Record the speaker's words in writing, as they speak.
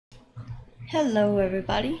Hello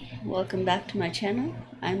everybody, welcome back to my channel.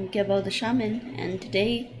 I'm Gebo the Shaman, and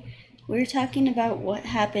today we're talking about what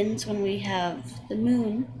happens when we have the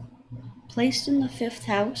moon placed in the 5th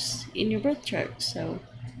house in your birth chart. So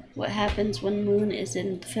what happens when moon is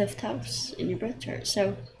in the 5th house in your birth chart.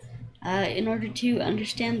 So in order to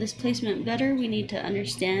understand this placement better, we need to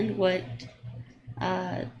understand what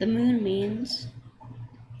the moon means,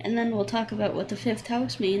 and then we'll talk about what the 5th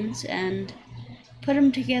house means and put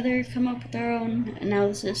them together, come up with our own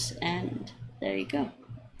analysis, and there you go.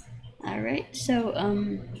 Alright, so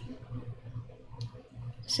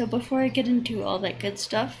before I get into all that good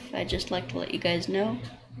stuff, I'd just like to let you guys know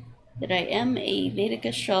that I am a Vedic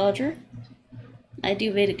astrologer. I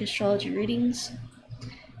do Vedic astrology readings,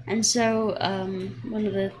 and so a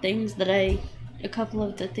couple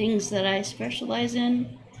of the things that I specialize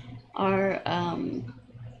in are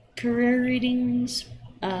career readings,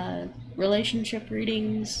 relationship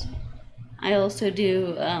readings. I also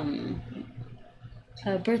do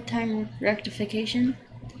birth time rectification,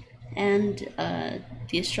 and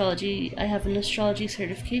the astrology. I have an astrology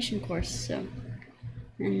certification course,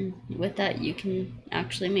 and with that you can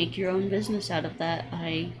actually make your own business out of that.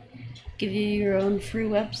 I give you your own free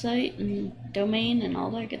website and domain and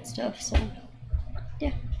all that good stuff, so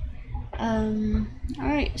yeah.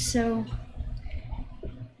 Alright, so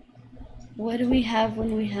what do we have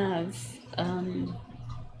when we have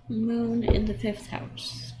moon in the 5th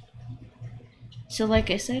house? So like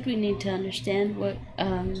I said, we need to understand what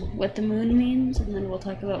the moon means, and then we'll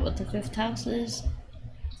talk about what the 5th house is,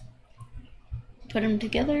 put them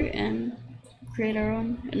together, and create our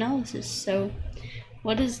own analysis. So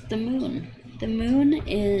what is the moon? The moon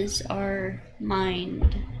is our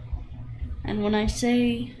mind. And when I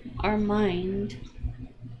say our mind,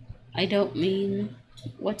 I don't mean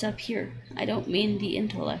what's up here. I don't mean the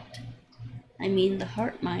intellect. I mean the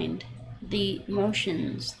heart mind, the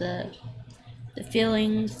emotions, the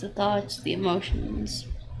feelings, the thoughts, the emotions.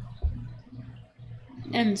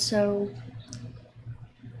 And so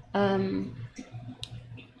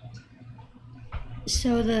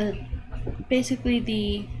basically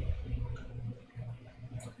the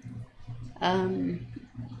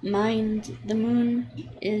mind, the moon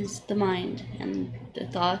is the mind, and the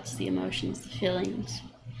thoughts, the emotions, the feelings.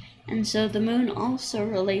 And so the moon also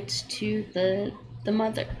relates to the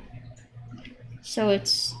mother. So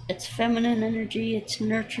it's feminine energy, it's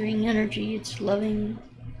nurturing energy, it's loving,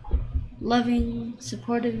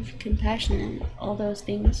 supportive, compassionate, all those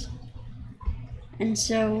things. And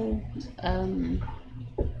so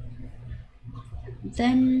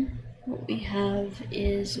then what we have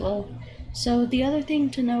is, so the other thing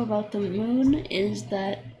to know about the moon is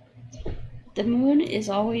that the moon is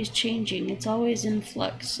always changing, it's always in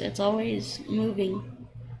flux, it's always moving.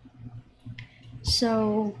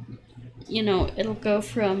 So, it'll go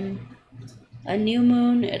from a new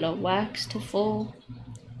moon, it'll wax to full,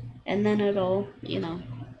 and then it'll,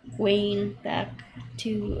 wane back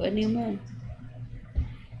to a new moon.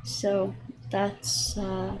 So that's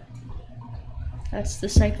the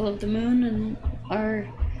cycle of the moon, and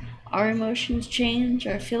our emotions change,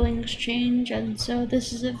 our feelings change, and so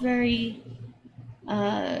this is a very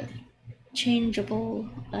changeable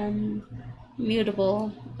and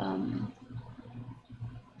mutable.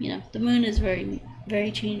 The moon is very,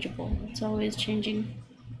 very changeable. It's always changing.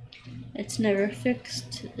 It's never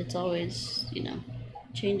fixed. It's always,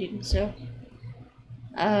 changing. So,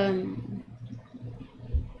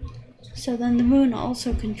 so then the moon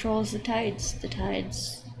also controls the tides. The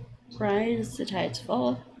tides rise, the tides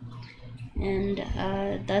fall, and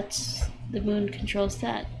the moon controls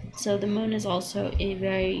that. So the moon is also a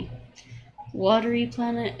very watery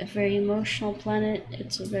planet, a very emotional planet.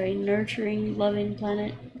 It's a very nurturing, loving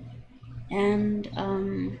planet. And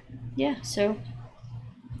so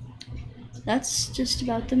that's just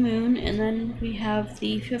about the moon. And then we have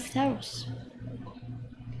the 5th house.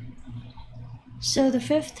 So the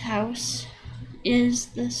 5th house is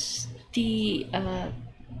the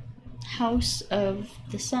house of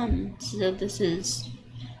the sun. So this is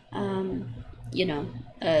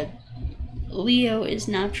Leo is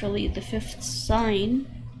naturally the 5th sign,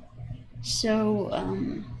 so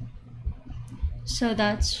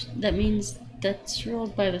that means that's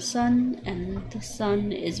ruled by the sun, and the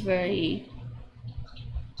sun is very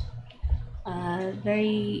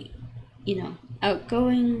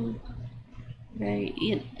outgoing,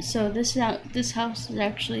 so this house is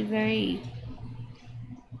actually very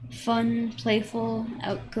fun, playful,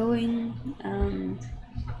 outgoing,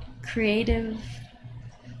 creative,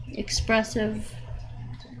 expressive.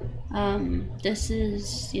 This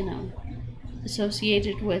is,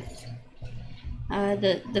 associated with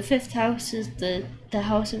The fifth house is the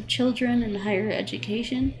house of children and higher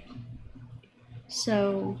education.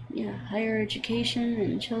 So yeah, higher education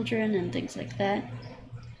and children and things like that.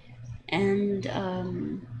 And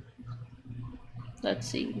let's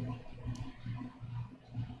see.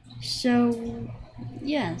 So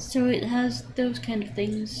yeah, so it has those kind of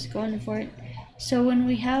things going for it. So when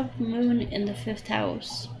we have moon in the fifth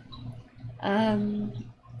house,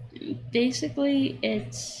 basically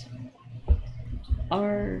it's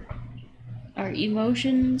our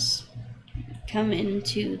emotions come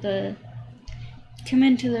into the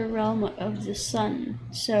realm of the sun.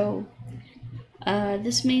 So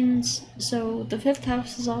this means, so the fifth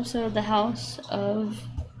house is also the house of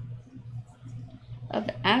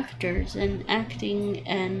actors and acting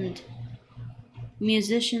and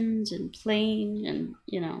musicians and playing and,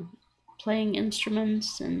 you know, playing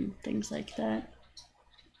instruments and things like that.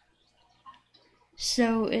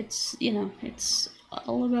 So it's, you know, it's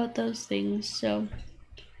all about those things. So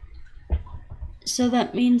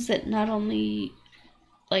that means that not only,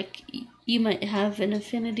 like, you might have an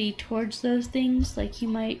affinity towards those things, like you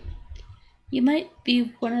might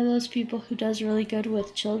be one of those people who does really good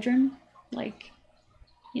with children, like,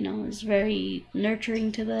 you know, is very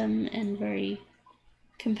nurturing to them and very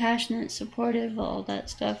compassionate, supportive, all that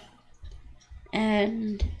stuff.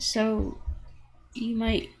 And so you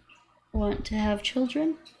might want to have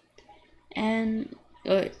children, and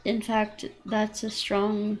in fact that's a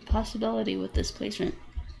strong possibility with this placement.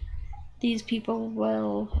 These people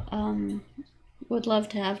will would love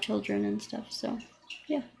to have children and stuff. So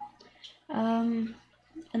yeah. And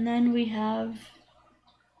then we have,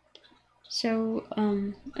 so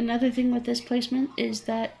another thing with this placement is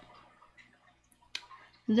that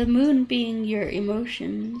the moon being your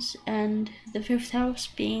emotions and the fifth house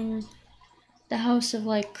being the house of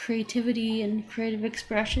like creativity and creative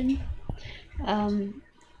expression,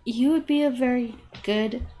 you would be a very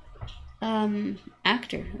good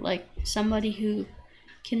actor, like somebody who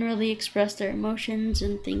can really express their emotions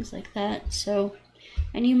and things like that. So,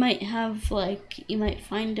 and you might have like, you might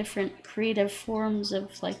find different creative forms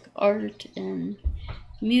of like art and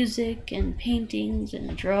music and paintings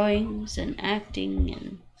and drawings and acting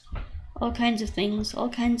and all kinds of things, all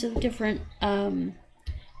kinds of different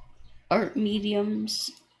art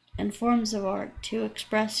mediums and forms of art to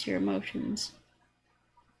express your emotions,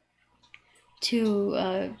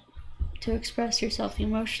 to express yourself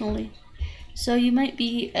emotionally. So you might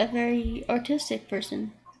be a very artistic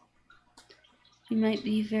person. You might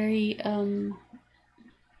be very,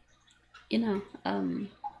 you know,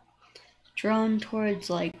 drawn towards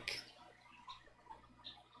like,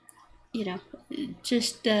 you know,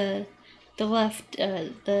 just the left,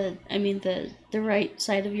 the right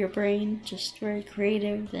side of your brain, just very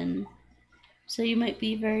creative. And so you might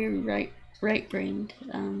be very right-brained,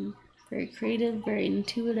 very creative, very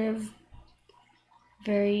intuitive,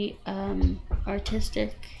 very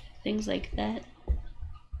artistic, things like that.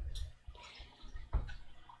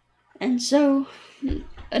 And so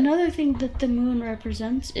another thing that the moon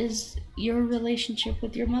represents is your relationship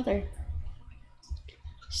with your mother.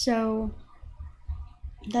 So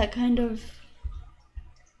that kind of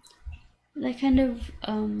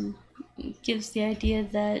gives the idea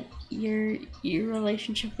that your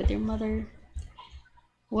relationship with your mother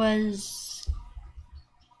was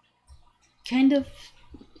kind of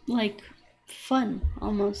like fun,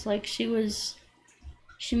 almost like she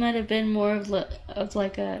might have been more of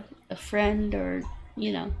like a friend, or,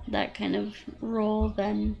 you know, that kind of role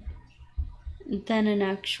than an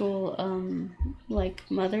actual like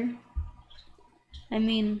mother. I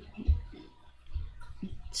mean,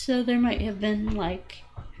 so there might have been like,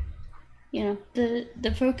 you know,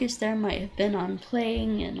 the focus there might have been on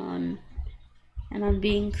playing and on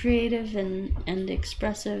being creative and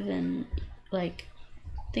expressive and like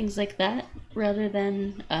things like that, rather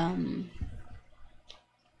than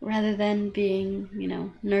being, you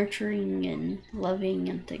know, nurturing and loving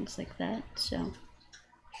and things like that. So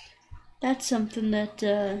that's something that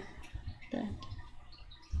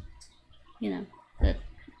you know,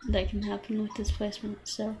 that can happen with this placement.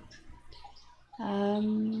 So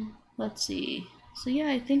let's see. So yeah,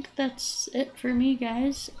 I think that's it for me,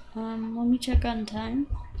 guys. Let me check on time,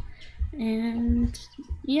 and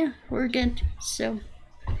yeah, we're good. So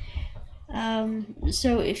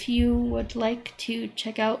so if you would like to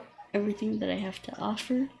check out everything that I have to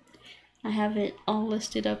offer, I have it all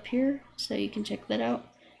listed up here, so you can check that out.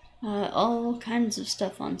 All kinds of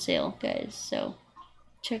stuff on sale, guys, so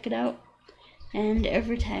check it out. And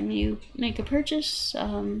every time you make a purchase,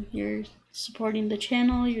 you're supporting the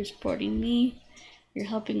channel, you're supporting me, you're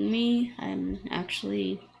helping me. I'm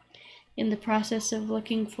actually in the process of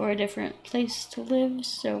looking for a different place to live.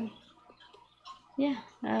 So yeah,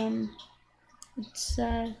 it's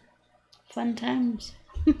fun times.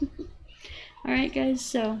 Alright guys,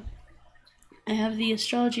 so I have the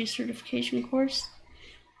astrology certification course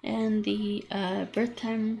and the birth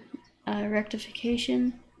time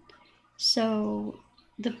rectification. So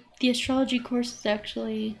the astrology course is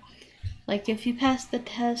actually, like, if you pass the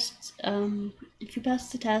test,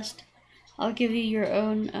 I'll give you your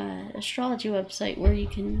own astrology website where you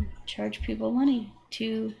can charge people money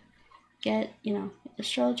to get,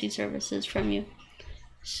 astrology services from you.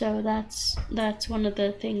 So that's one of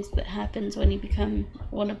the things that happens when you become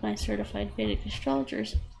one of my certified Vedic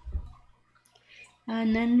astrologers.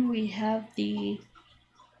 And then we have the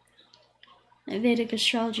Vedic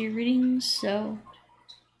astrology readings. So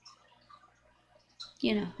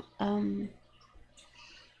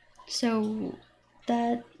so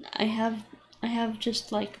that I have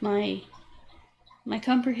just like my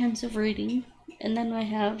comprehensive reading, and then I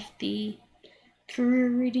have the career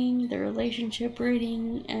reading, the relationship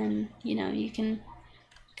reading, and you can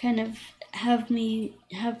kind of have me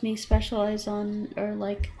specialize on, or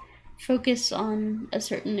like focus on, a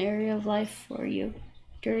certain area of life for you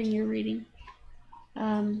during your reading.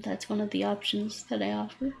 That's one of the options that I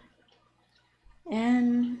offer.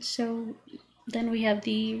 And so then we have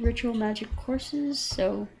the ritual magic courses,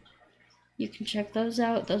 so you can check those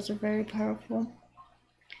out. Those are very powerful.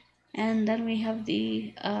 And then we have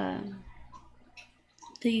the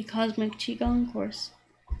cosmic qigong course.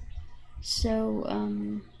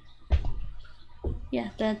 So yeah,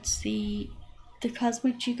 that's the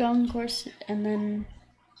cosmic qigong course, and then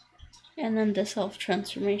the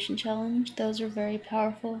self-transformation challenge. Those are very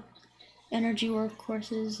powerful energy work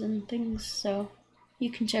courses and things, so you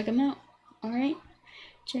can check them out. Alright,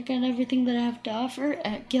 check out everything that I have to offer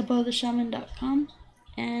at gebotheshaman.com,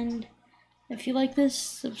 and if you like this,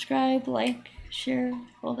 subscribe, like, share,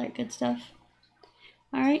 all that good stuff.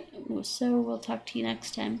 Alright, so we'll talk to you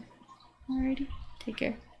next time. Alrighty, take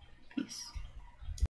care. Peace.